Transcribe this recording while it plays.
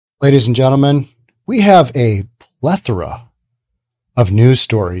Ladies and gentlemen, we have a plethora of news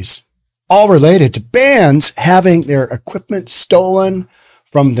stories, all related to bands having their equipment stolen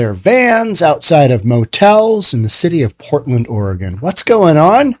from their vans outside of motels in the city of Portland, Oregon. What's going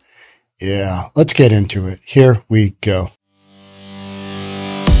on? Yeah, let's get into it. Here we go.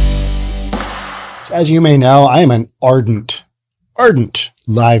 As you may know, I am an ardent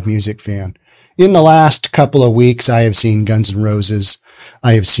live music fan. In the last couple of weeks, I have seen Guns N' Roses.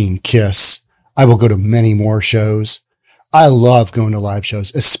 I have seen Kiss. I will go to many more shows. I love going to live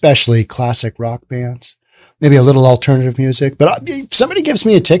shows, especially classic rock bands, maybe a little alternative music. But if somebody gives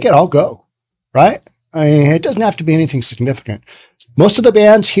me a ticket, I'll go, right? It doesn't have to be anything significant. Most of the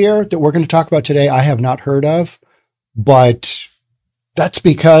bands here that we're going to talk about today, I have not heard of, but that's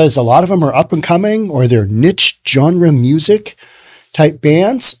because a lot of them are up and coming or they're niche genre music type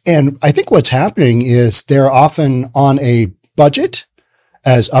bands. And I think what's happening is they're often on a budget,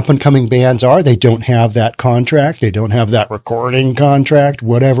 as up and coming bands are. They don't have that contract. They don't have that recording contract,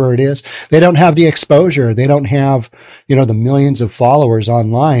 whatever it is. They don't have the exposure. They don't have, the millions of followers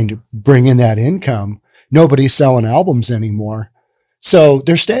online to bring in that income. Nobody's selling albums anymore. So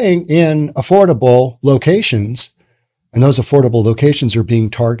they're staying in affordable locations, and those affordable locations are being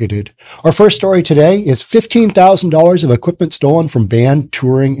targeted. Our first story today is $15,000 of equipment stolen from band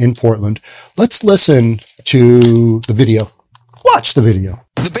touring in Portland. Let's listen to the video. Watch the video.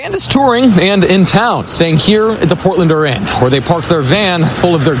 The band is touring and in town, staying here at the Portland Inn, where they parked their van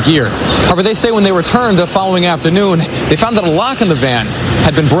full of their gear. However, they say when they returned the following afternoon, they found that a lock in the van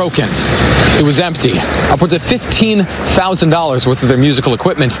had been broken. It was empty. Upwards of $15,000 worth of their musical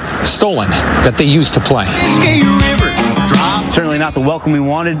equipment stolen that they used to play. Certainly not the welcome we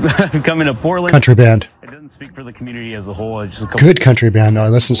wanted coming to Portland. Country band. It doesn't speak for the community as a whole. It's just good country band. I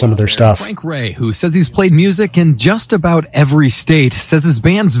listen to some of their stuff. Frank Ray, who says he's played music in just about every state, says his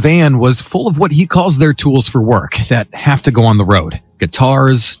band's van was full of what he calls their tools for work that have to go on the road.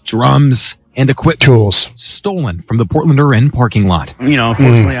 Guitars, drums, and equipment tools stolen from the Portland Inn parking lot.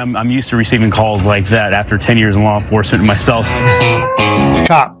 Unfortunately, I'm used to receiving calls like that after 10 years in law enforcement myself.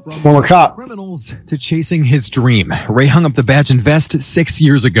 Former cop. Criminals to chasing his dream. Ray hung up the badge and vest 6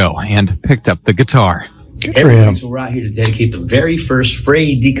 years ago and picked up the guitar. Good for him. So we're out here to dedicate the very first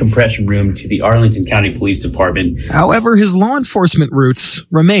Frey decompression room to the Arlington County Police Department. However, his law enforcement roots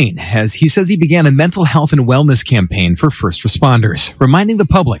remain, as he says he began a mental health and wellness campaign for first responders, reminding the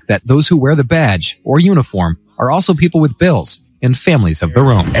public that those who wear the badge or uniform are also people with bills and families of their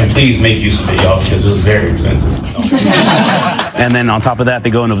own. And please make use of it, y'all, because it was very expensive. And then on top of that, they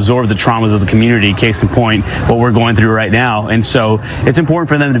go and absorb the traumas of the community, case in point, what we're going through right now. And so it's important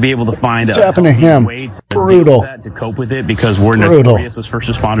for them to be able to find a way to cope with it, because we're notorious as first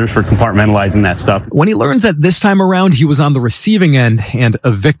responders for compartmentalizing that stuff. When he learned that this time around he was on the receiving end and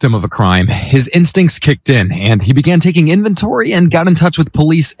a victim of a crime, his instincts kicked in and he began taking inventory and got in touch with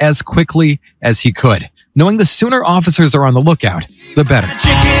police as quickly as he could, knowing the sooner officers are on the lookout, the better.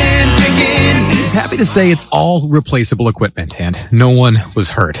 He's happy to say it's all replaceable equipment and no one was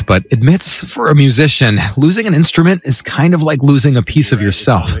hurt, but admits for a musician, losing an instrument is kind of like losing a piece of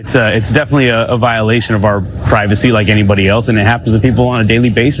yourself. It's definitely a violation of our privacy like anybody else, and it happens to people on a daily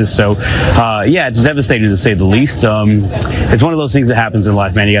basis. So, it's devastating to say the least. It's one of those things that happens in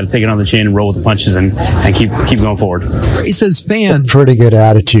life, man. You got to take it on the chin and roll with the punches and keep going forward. Ray says fans... a pretty good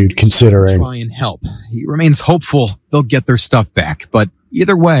attitude, considering. ...try and help. He remains hopeful they'll get their stuff back, but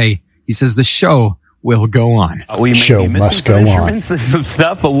either way, he says the show will go on. We show must go on. Some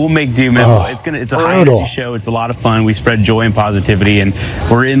stuff, but we'll make do, man. It's a high energy show. It's a lot of fun. We spread joy and positivity, and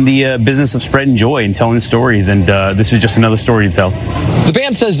we're in the business of spreading joy and telling stories. And this is just another story to tell. The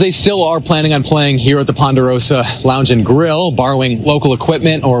band says they still are planning on playing here at the Ponderosa Lounge and Grill, borrowing local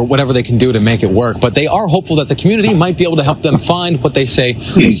equipment or whatever they can do to make it work. But they are hopeful that the community might be able to help them find what they say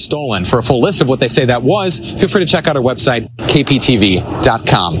was stolen. For a full list of what they say that was, feel free to check out our website,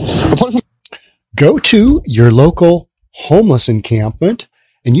 kptv.com. Reporting from Go to your local homeless encampment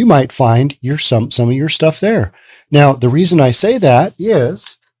and you might find some of your stuff there. Now, the reason I say that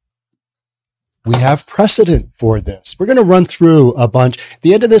is we have precedent for this. We're going to run through a bunch. At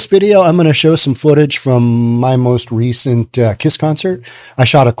the end of this video, I'm going to show some footage from my most recent Kiss concert. I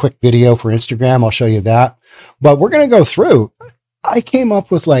shot a quick video for Instagram. I'll show you that. But we're going to go through. I came up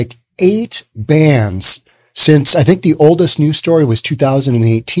with like 8 bands since I think the oldest news story was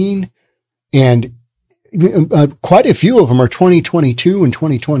 2018. And quite a few of them are 2022 and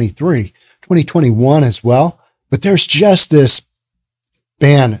 2023, 2021 as well. But there's just this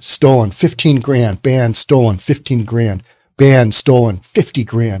band stolen 15 grand, band stolen 15 grand, band stolen 50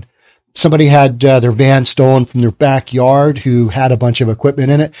 grand. somebody had their van stolen from their backyard who had a bunch of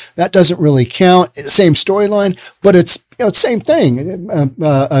equipment in it. That doesn't really count. Same storyline, but it's, same thing.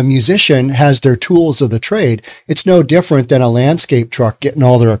 A musician has their tools of the trade. It's no different than a landscape truck getting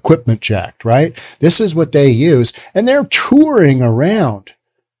all their equipment jacked, right? This is what they use, and they're touring around.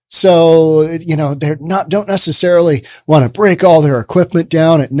 So, don't necessarily want to break all their equipment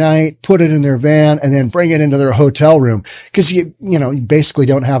down at night, put it in their van, and then bring it into their hotel room. Cause you basically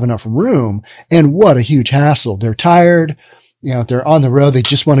don't have enough room. And what a huge hassle. They're tired. They're on the road. They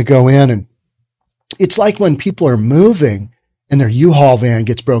just want to go in. And it's like when people are moving and their U-Haul van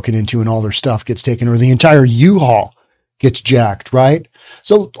gets broken into and all their stuff gets taken, or the entire U-Haul gets jacked, right?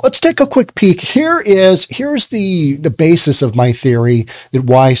 So let's take a quick peek. Here's the basis of my theory that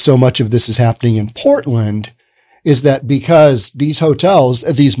why so much of this is happening in Portland is that because these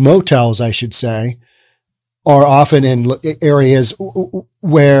motels, I should say, are often in areas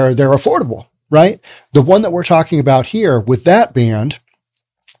where they're affordable, right? The one that we're talking about here with that band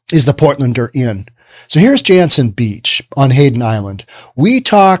is the Portlander Inn. So here's Jansen Beach on Hayden Island. We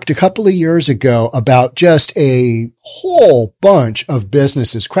talked a couple of years ago about just a whole bunch of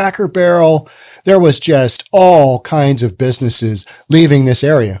businesses. Cracker Barrel. There was just all kinds of businesses leaving this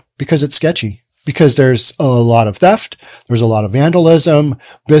area because it's sketchy, because there's a lot of theft. There's a lot of vandalism.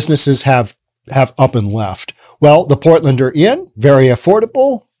 Businesses have up and left. Well, the Portlander Inn, very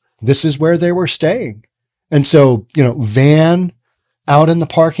affordable. This is where they were staying. And so, van out in the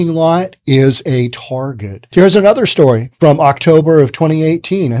parking lot is a target. Here's another story from October of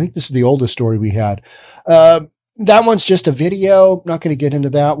 2018. I think this is the oldest story we had. That one's just a video. Not going to get into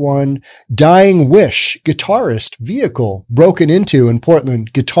that one. Dying Wish guitarist vehicle broken into in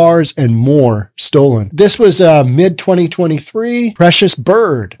Portland. Guitars and more stolen. This was mid 2023. Precious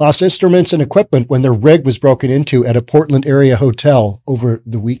Bird lost instruments and equipment when their rig was broken into at a Portland area hotel over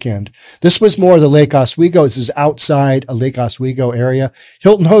the weekend. This was more the Lake Oswego. This is outside a Lake Oswego area.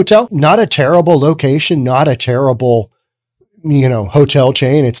 Hilton Hotel, not a terrible location, not a terrible hotel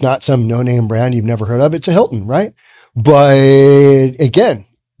chain. It's not some no-name brand you've never heard of. It's a Hilton, right? But again,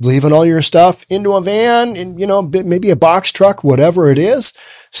 leaving all your stuff into a van and, maybe a box truck, whatever it is,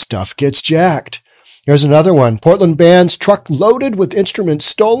 stuff gets jacked. Here's another one. Portland band's truck loaded with instruments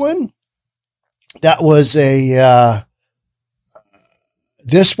stolen. That was I'll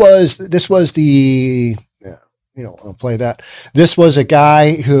play that. This was a guy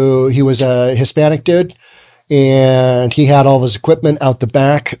he was a Hispanic dude. And he had all of his equipment out the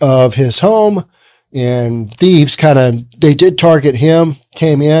back of his home, and thieves they did target him,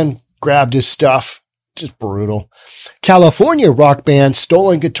 came in, grabbed his stuff. Just brutal. California rock band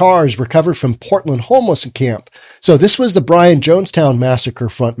stolen guitars recovered from Portland homeless camp. So this was the Brian Jonestown Massacre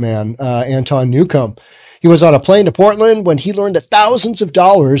frontman, Anton Newcomb. He was on a plane to Portland when he learned that thousands of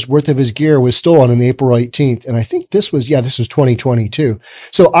dollars worth of his gear was stolen on April 18th. And I think this was 2022.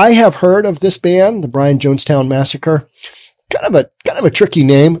 So I have heard of this band, the Brian Jonestown Massacre. Kind of a tricky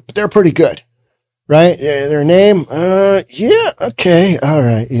name, but they're pretty good, right? Their name, yeah, okay, all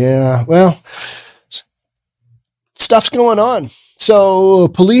right, yeah. Well, stuff's going on. So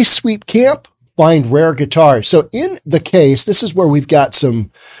police sweep camp, find rare guitars. So in the case, this is where we got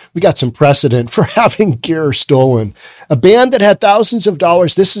some precedent for having gear stolen. A band that had thousands of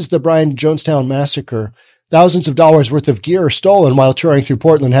dollars. This is the Brian Jonestown Massacre. Thousands of dollars worth of gear stolen while touring through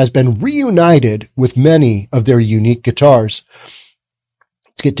Portland has been reunited with many of their unique guitars.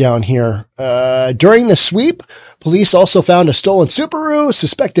 Let's get down here. During the sweep, police also found a stolen Subaru,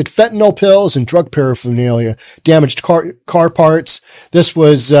 suspected fentanyl pills, and drug paraphernalia, damaged car parts. This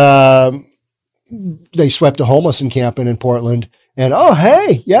was, they swept a homeless encampment in Portland. And, oh,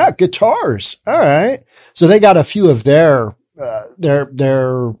 hey, yeah, guitars. All right. So they got a few of their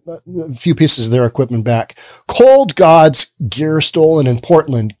few pieces of their equipment back. Cold Gods gear stolen in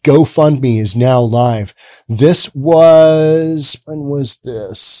Portland. GoFundMe is now live. When was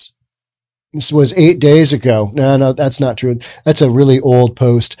this? This was 8 days ago. No, that's not true. That's a really old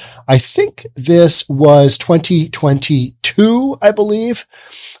post. I think this was 2022, I believe.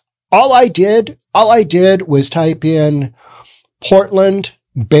 All I did was type in Portland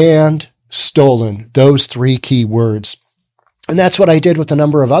band stolen, those 3 key words. And that's what I did with a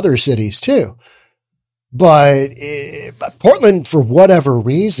number of other cities too. But Portland, for whatever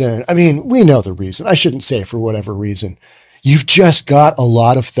reason, I mean, we know the reason. I shouldn't say for whatever reason. You've just got a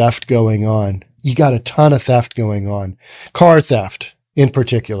lot of theft going on. You got a ton of theft going on. Car theft in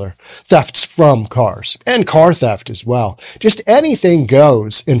particular. Thefts from cars and car theft as well. Just anything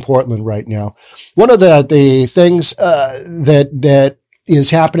goes in Portland right now. One of the things that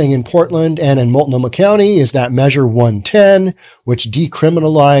is happening in Portland and in Multnomah County is that Measure 110, which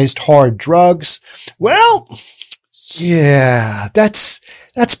decriminalized hard drugs. Well, yeah, that's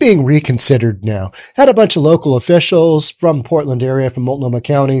being reconsidered now. Had a bunch of local officials from Portland area, from Multnomah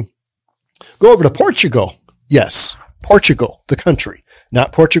County, go over to Portugal. Yes, Portugal, the country,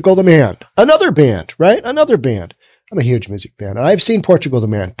 not Portugal the man. Another band, right? Another band. I'm a huge music fan. I've seen Portugal the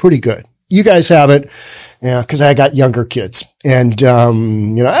man. Pretty good. You guys haven't. Yeah, because I got younger kids. And,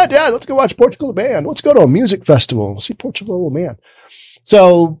 Dad, let's go watch Portugal the Band. Let's go to a music festival. See Portugal the Man.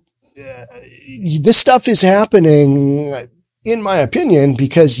 So this stuff is happening, in my opinion,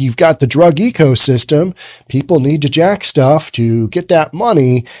 because you've got the drug ecosystem. People need to jack stuff to get that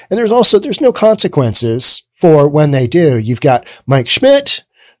money. And there's no consequences for when they do. You've got Mike Schmidt.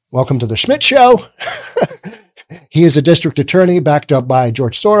 Welcome to the Schmidt Show. He is a district attorney backed up by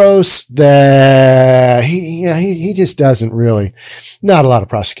George Soros. He just doesn't really, not a lot of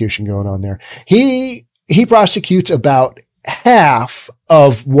prosecution going on there. He prosecutes about half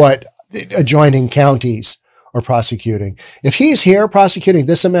of what adjoining counties are prosecuting. If he's here prosecuting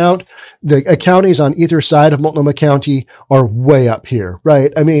this amount, the counties on either side of Multnomah County are way up here,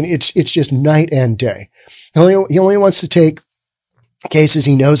 right? I mean, it's just night and day. He only wants to take cases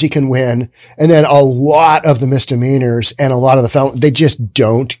he knows he can win. And then a lot of the misdemeanors and a lot of the felonies, they just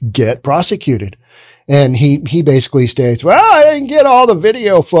don't get prosecuted. And he basically states, well, I didn't get all the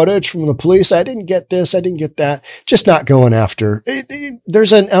video footage from the police. I didn't get this. I didn't get that. Just not going after.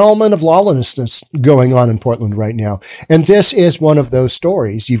 There's an element of lawlessness going on in Portland right now. And this is one of those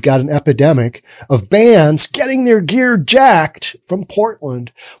stories. You've got an epidemic of bands getting their gear jacked from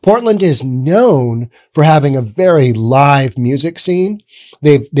Portland. Portland is known for having a very live music scene.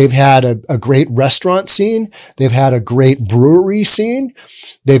 They've had a great restaurant scene. They've had a great brewery scene.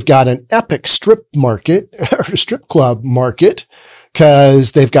 They've got an epic strip club market,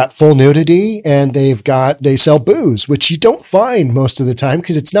 because they've got full nudity and they sell booze, which you don't find most of the time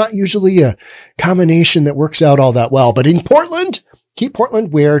because it's not usually a combination that works out all that well. But in Portland, keep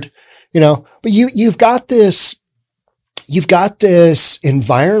Portland weird, but you've got this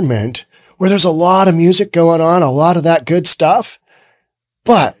environment where there's a lot of music going on, a lot of that good stuff.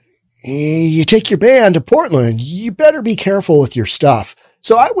 But you take your band to Portland, you better be careful with your stuff.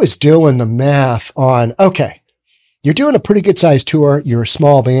 So I was doing the math on, okay, you're doing a pretty good sized tour. You're a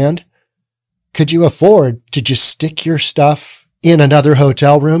small band. Could you afford to just stick your stuff in another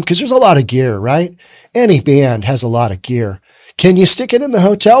hotel room? Because there's a lot of gear, right? Any band has a lot of gear. Can you stick it in the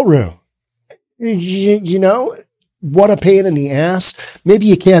hotel room? What a pain in the ass. Maybe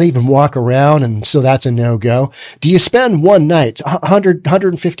you can't even walk around, and so that's a no-go. Do you spend one night,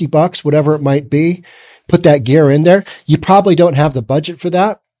 $150, whatever it might be, put that gear in there? You probably don't have the budget for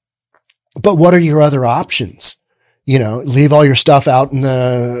that. But what are your other options? Leave all your stuff out in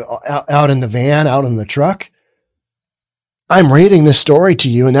the van, out in the truck. I'm reading this story to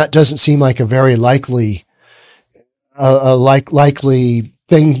you, and that doesn't seem like a very likely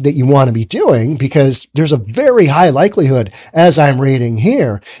thing that you want to be doing, because there's a very high likelihood, as I'm reading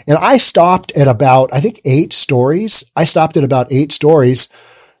here. And I stopped at about, I think 8 stories.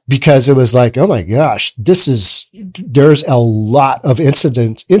 Because it was like, oh my gosh, there's a lot of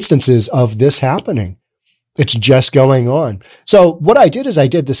instances of this happening. It's just going on. So what I did is I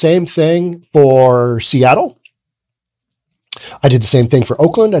did the same thing for Seattle. I did the same thing for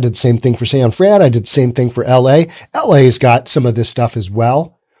Oakland. I did the same thing for San Fran. I did the same thing for LA. LA's got some of this stuff as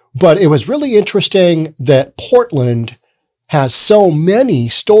well. But it was really interesting that Portland has so many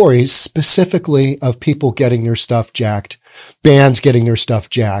stories specifically of people getting their stuff jacked, bands getting their stuff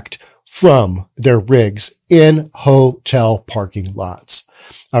jacked from their rigs in hotel parking lots.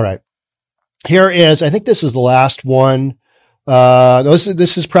 All right. I think this is the last one.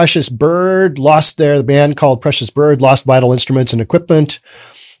 This is Precious Bird, the band called Precious Bird lost vital instruments and equipment.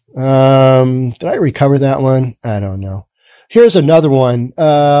 Did I recover that one? I don't know. Here's another one.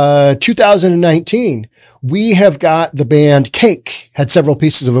 2019. We have got the band Cake had several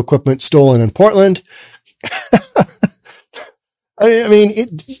pieces of equipment stolen in Portland. I mean,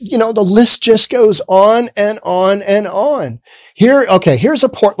 the list just goes on and on and on. Here's a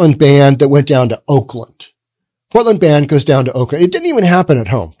Portland band that went down to Oakland. Portland band goes down to Oakland. It didn't even happen at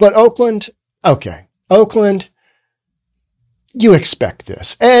home, but Oakland, you expect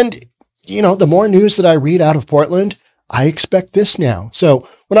this. And, the more news that I read out of Portland, I expect this now. So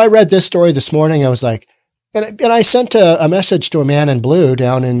when I read this story this morning, I was like, And I sent a message to a man in blue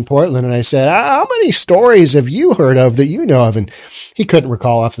down in Portland, and I said, how many stories have you heard of that you know of? And he couldn't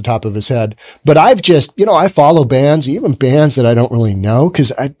recall off the top of his head. But I've just, I follow bands, even bands that I don't really know,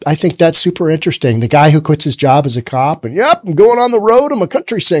 because I think that's super interesting. The guy who quits his job as a cop and, yep, I'm going on the road. I'm a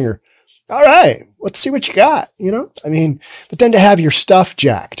country singer. All right, let's see what you got, but then to have your stuff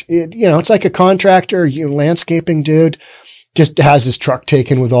jacked, it's like a contractor, landscaping dude just has his truck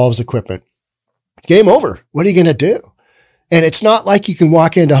taken with all of his equipment. Game over. What are you going to do? And it's not like you can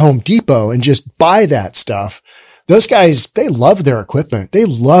walk into Home Depot and just buy that stuff. Those guys, they love their equipment. They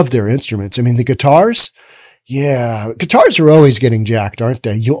love their instruments. The guitars, guitars are always getting jacked, aren't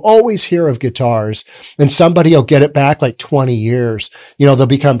they? You'll always hear of guitars and somebody will get it back like 20 years. They'll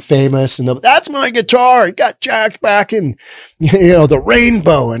become famous and that's my guitar. It got jacked back in, the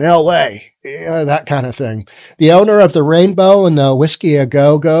Rainbow in LA. Yeah, that kind of thing. The owner of the Rainbow and the Whiskey A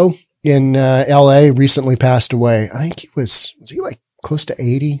Go-Go in LA recently passed away. I think was he like close to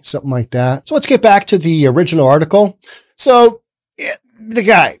 80, something like that. So let's get back to the original article. So the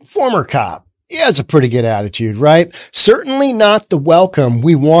guy, former cop, he has a pretty good attitude, right? Certainly not the welcome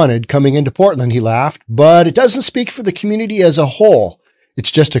we wanted coming into Portland, he laughed, but it doesn't speak for the community as a whole.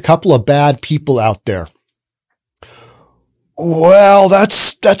 It's just a couple of bad people out there. Well,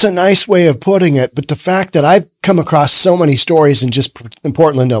 that's a nice way of putting it. But the fact that I've come across so many stories in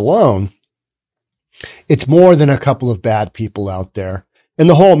Portland alone, it's more than a couple of bad people out there. And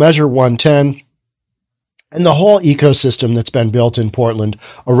the whole Measure 110 and the whole ecosystem that's been built in Portland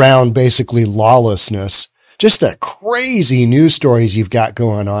around basically lawlessness, just the crazy news stories you've got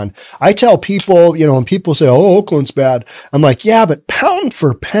going on. I tell people, when people say, oh, Oakland's bad, I'm like, yeah, but pound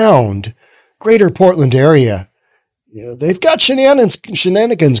for pound, greater Portland area, they've got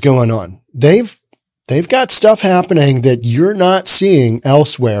shenanigans going on. They've got stuff happening that you're not seeing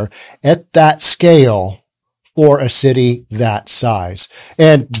elsewhere at that scale for a city that size.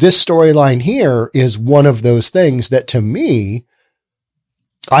 And this storyline here is one of those things that, to me,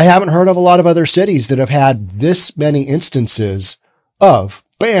 I haven't heard of a lot of other cities that have had this many instances of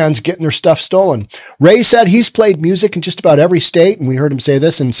bands getting their stuff stolen. Ray said he's played music in just about every state, and we heard him say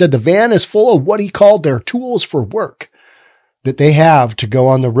this, and said the van is full of what he called their tools for work that they have to go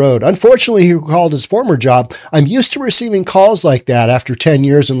on the road. Unfortunately, he recalled his former job. I'm used to receiving calls like that after 10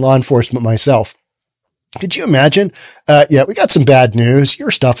 years in law enforcement myself. Could you imagine? We got some bad news.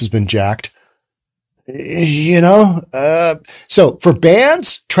 Your stuff has been jacked. So for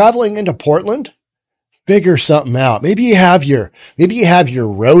bands traveling into Portland, figure something out. Maybe you have your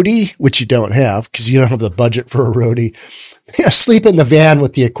roadie, which you don't have because you don't have the budget for a roadie. Sleep in the van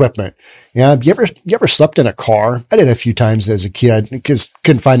with the equipment. Yeah. You ever slept in a car? I did a few times as a kid because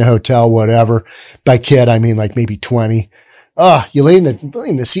couldn't find a hotel, whatever. By kid, I mean like maybe 20. You lay in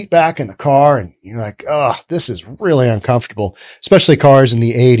the seat back in the car and you're like, this is really uncomfortable, especially cars in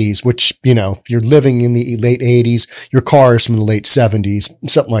the 80s, which, if you're living in the late 80s, your car is from the late 70s,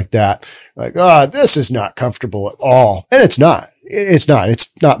 something like that. Like, this is not comfortable at all. And it's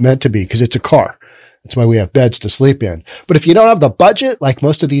not meant to be because it's a car. That's why we have beds to sleep in. But if you don't have the budget, like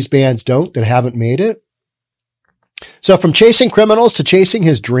most of these bands don't that haven't made it. So from chasing criminals to chasing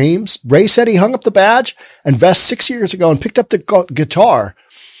his dreams, Ray said he hung up the badge and vest 6 years ago and picked up the guitar.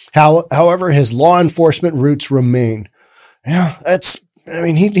 However, his law enforcement roots remain. Yeah,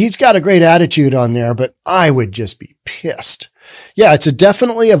 he's got a great attitude on there, but I would just be pissed. Yeah, it's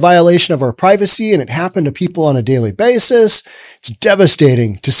definitely a violation of our privacy and it happened to people on a daily basis. It's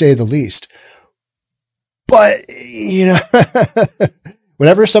devastating to say the least. But,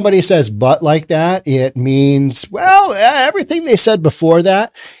 whenever somebody says but like that, it means, everything they said before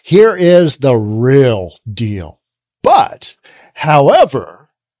that, here is the real deal. But, however,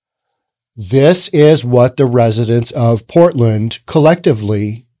 this is what the residents of Portland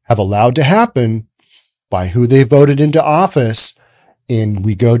collectively have allowed to happen by who they voted into office. And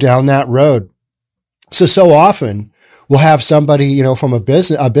we go down that road. So often we'll have somebody, from a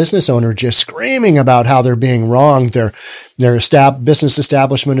business owner just screaming about how they're being wronged. Their business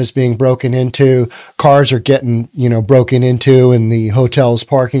establishment is being broken into. Cars are getting, broken into in the hotel's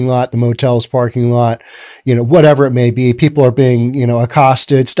parking lot, the motel's parking lot, whatever it may be. People are being,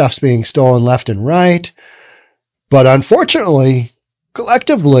 accosted. Stuff's being stolen left and right. But unfortunately,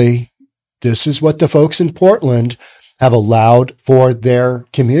 collectively, this is what the folks in Portland have allowed for their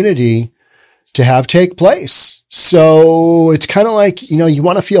community to have take place. So it's kind of like, you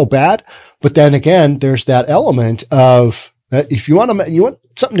want to feel bad, but then again, there's that element of if you want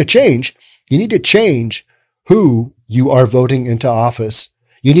something to change, you need to change who you are voting into office.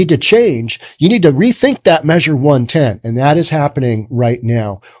 You need to change. You need to rethink that Measure 110. And that is happening right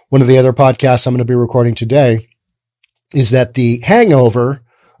now. One of the other podcasts I'm going to be recording today is that the hangover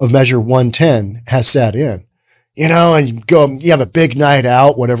of Measure 110 has set in. And you have a big night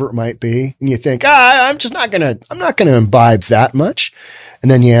out, whatever it might be, and you think, I'm not going to imbibe that much.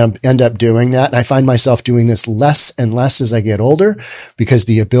 And then you end up doing that. And I find myself doing this less and less as I get older, because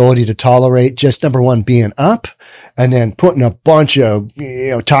the ability to tolerate just, number one, being up and then putting a bunch of,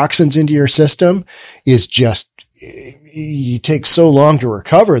 toxins into your system is just, you take so long to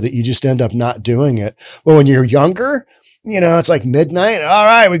recover that you just end up not doing it. But when you're younger, it's like midnight. All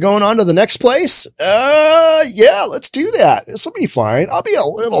right, we going on to the next place? Yeah, let's do that. This will be fine. I'll be a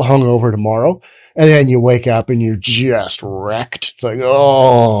little hungover tomorrow. And then you wake up and you're just wrecked. It's like,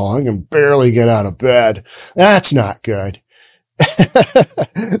 I can barely get out of bed. That's not good.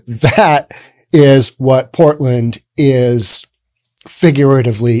 That is what Portland is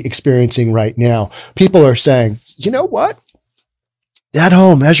figuratively experiencing right now. People are saying, you know what? That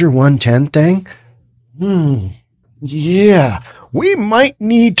whole Measure 110 thing, yeah, we might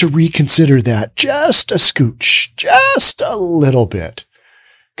need to reconsider that just a scooch, just a little bit,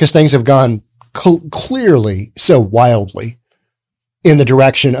 because things have gone clearly so wildly in the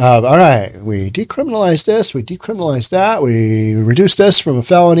direction of, all right, we decriminalize this, we decriminalize that, we reduce this from a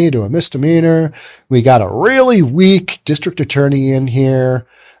felony to a misdemeanor. We got a really weak district attorney in here.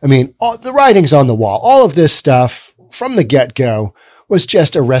 I mean, the writing's on the wall. All of this stuff from the get-go was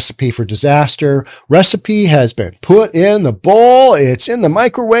just a recipe for disaster. Recipe has been put in the bowl. It's in the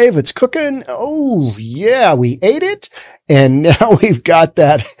microwave. It's cooking. Oh yeah, we ate it. And now we've got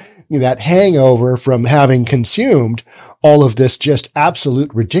that hangover from having consumed all of this just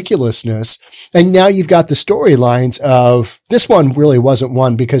absolute ridiculousness. And now you've got the storylines of, this one really wasn't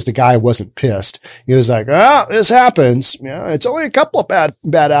one because the guy wasn't pissed. He was like, this happens. It's only a couple of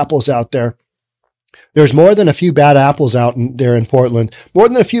bad apples out there. There's more than a few bad apples out there in Portland, more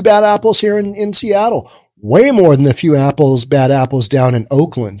than a few bad apples here in Seattle, way more than a few bad apples down in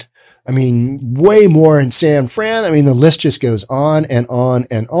Oakland. I mean, way more in San Fran. I mean, the list just goes on and on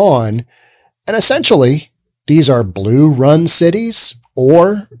and on. And essentially, these are blue run cities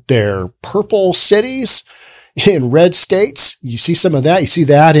or they're purple cities in red states. You see some of that. You see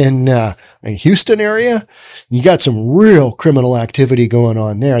that in Houston area. You got some real criminal activity going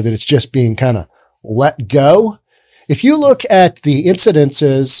on there that it's just being kind of let go. If you look at the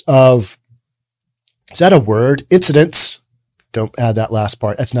incidences of, is that a word? Incidents. Don't add that last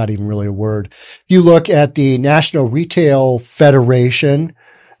part. That's not even really a word. If you look at the National Retail Federation,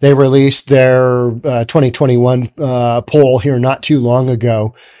 they released their 2021 poll here not too long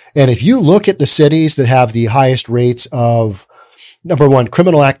ago. And if you look at the cities that have the highest rates of, number one,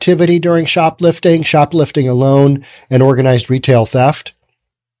 criminal activity during shoplifting alone, and organized retail theft,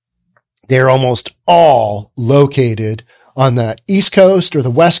 they're almost all located on the East Coast or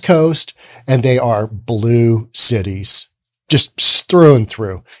the West Coast, and they are blue cities, just through and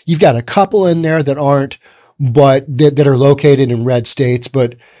through. You've got a couple in there that aren't, but that are located in red states,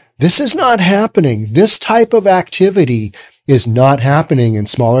 but this is not happening. This type of activity is not happening in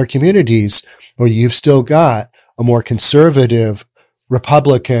smaller communities where you've still got a more conservative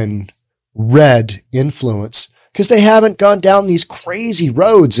Republican red influence, because they haven't gone down these crazy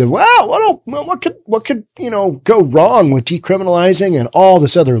roads of, wow, what could go wrong with decriminalizing and all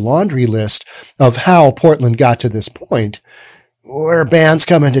this other laundry list of how Portland got to this point where bands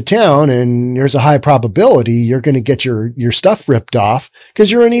come into town and there's a high probability you're going to get your stuff ripped off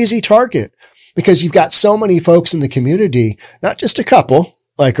because you're an easy target, because you've got so many folks in the community, not just a couple,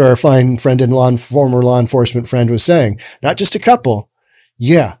 like our fine friend and former law enforcement friend was saying, not just a couple.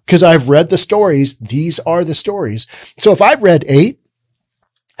 Yeah, because I've read the stories. These are the stories. So if I've read 8,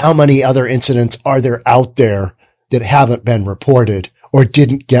 how many other incidents are there out there that haven't been reported or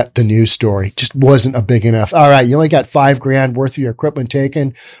didn't get the news story? Just wasn't a big enough. All right, you only got $5,000 worth of your equipment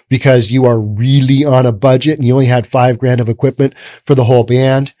taken because you are really on a budget and you only had $5,000 of equipment for the whole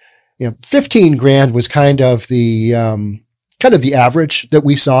band. $15,000 was kind of the average that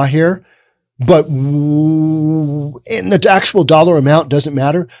we saw here. But in the actual dollar amount doesn't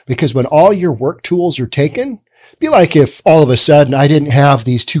matter, because when all your work tools are taken, it'd be like if all of a sudden I didn't have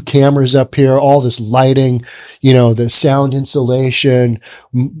these 2 cameras up here, all this lighting, the sound insulation,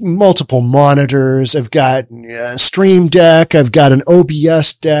 multiple monitors. I've got a Stream Deck. I've got an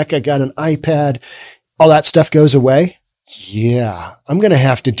OBS deck. I got an iPad. All that stuff goes away. Yeah, I'm going to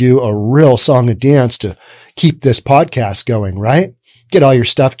have to do a real song and dance to keep this podcast going, right? Get all your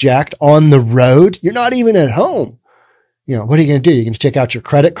stuff jacked on the road. You're not even at home. What are you going to do? You're going to take out your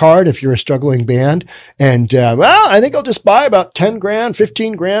credit card if you're a struggling band and, I think I'll just buy about 10 grand,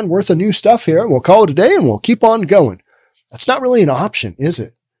 15 grand worth of new stuff here and we'll call it a day and we'll keep on going. That's not really an option, is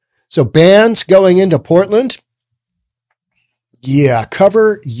it? So bands going into Portland, yeah,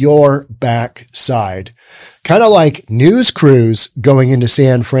 cover your backside. Kind of like news crews going into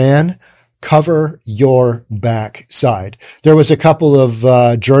San Fran, cover your backside. There was a couple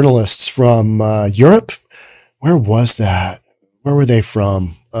of journalists from Europe. Where was that? Where were they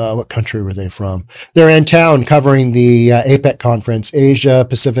from? What country were they from? They're in town covering the APEC conference, Asia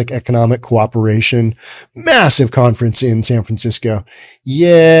Pacific Economic Cooperation, massive conference in San Francisco.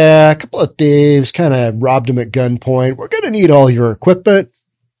 Yeah, a couple of thieves kind of robbed them at gunpoint. We're going to need all your equipment,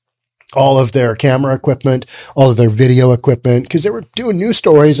 all of their camera equipment, all of their video equipment, because they were doing news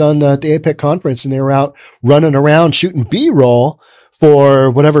stories on the APEC conference and they were out running around shooting B-roll for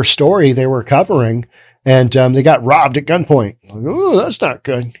whatever story they were covering. And they got robbed at gunpoint. Oh, that's not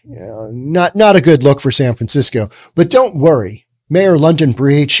good. Yeah, not a good look for San Francisco. But don't worry. Mayor London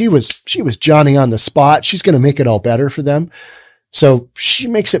Breed, she was Johnny on the spot. She's going to make it all better for them. So she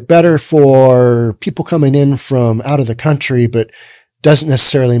makes it better for people coming in from out of the country, but doesn't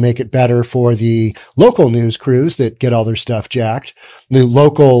necessarily make it better for the local news crews that get all their stuff jacked, the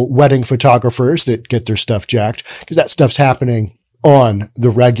local wedding photographers that get their stuff jacked, because that stuff's happening on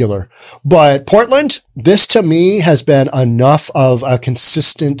the regular. But Portland, this to me has been enough of a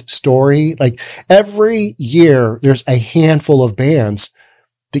consistent story. Like every year there's a handful of bands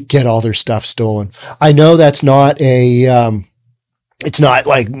that get all their stuff stolen. I know that's not it's not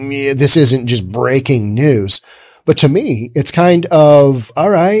like this isn't just breaking news, but to me, it's kind of,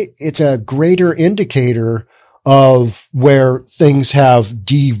 all right, it's a greater indicator of where things have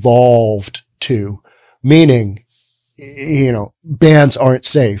devolved to, meaning, bands aren't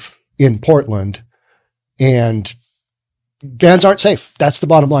safe in Portland and bands aren't safe. That's the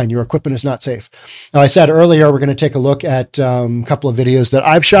bottom line. Your equipment is not safe. Now, I said earlier, we're going to take a look at a couple of videos that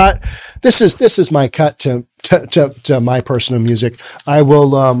I've shot. This is my cut to my personal music. I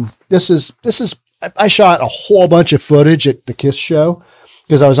will, I shot a whole bunch of footage at the KISS show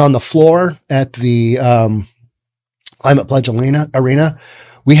because I was on the floor at the Climate Pledge Arena.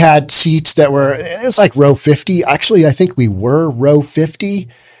 We had seats that it was like row 50. Actually, I think we were row 50.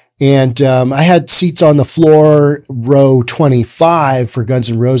 And I had seats on the floor, row 25 for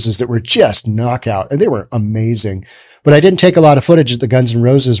Guns N' Roses that were just knockout. And they were amazing. But I didn't take a lot of footage at the Guns N'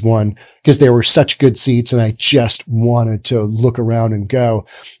 Roses one because they were such good seats and I just wanted to look around and go.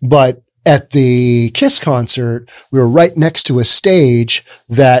 But at the KISS concert, we were right next to a stage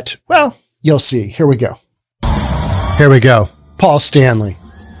that, well, you'll see. Here we go. Here we go. Paul Stanley.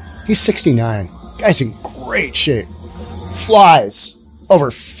 He's 69. Guy's in great shape. Flies over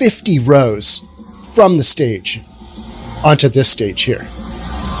 50 rows from the stage onto this stage here.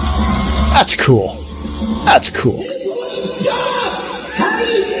 That's cool. That's cool. How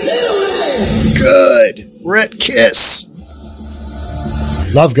you doing? Good. We're at KISS.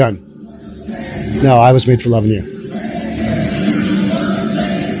 Love Gun. No, I was made for loving you.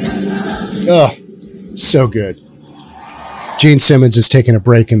 Oh, so good. Gene Simmons is taking a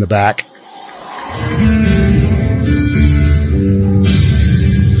break in the back.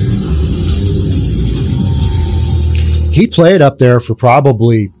 He played up there for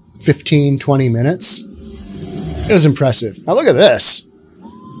probably 15, 20 minutes. It was impressive. Now look at this.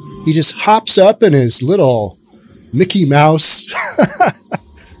 He just hops up in his little Mickey Mouse.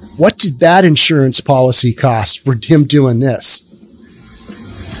 What did that insurance policy cost for him doing this?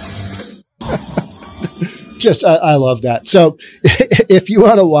 I love that. So if you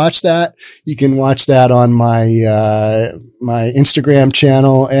want to watch that, you can watch that on my my Instagram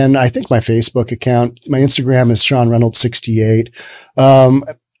channel and I think my Facebook account. My Instagram is Sean Reynolds 68. Yeah,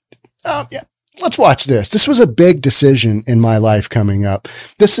 let's watch this. This was a big decision in my life coming up.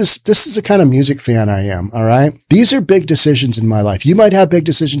 This is the kind of music fan I am. All right. These are big decisions in my life. You might have big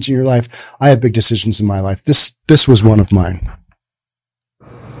decisions in your life. I have big decisions in my life. This was one of mine.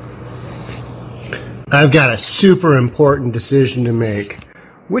 I've got a super important decision to make.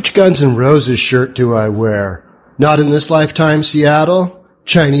 Which Guns N' Roses shirt do I wear? Not in This Lifetime, Seattle?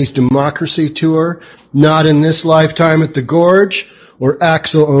 Chinese Democracy Tour? Not in This Lifetime at the Gorge? Or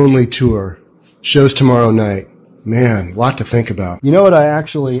Axl Only Tour? Shows tomorrow night. Man, a lot to think about. You know what I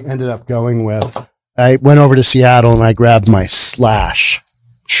actually ended up going with? I went over to Seattle and I grabbed my Slash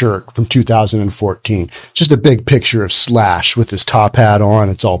shirt from 2014. Just a big picture of Slash with his top hat on.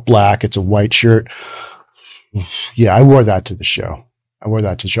 It's all black. It's a white shirt. Yeah, I wore that to the show.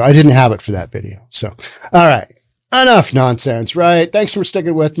 I didn't have it for that video. So, all right. Enough nonsense, right? Thanks for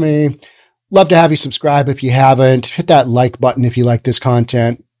sticking with me. Love to have you subscribe if you haven't. Hit that like button if you like this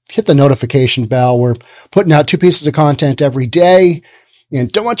content. Hit the notification bell. We're putting out 2 pieces of content every day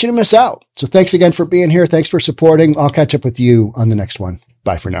and don't want you to miss out. So thanks again for being here. Thanks for supporting. I'll catch up with you on the next one.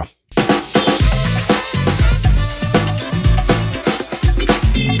 Bye for now.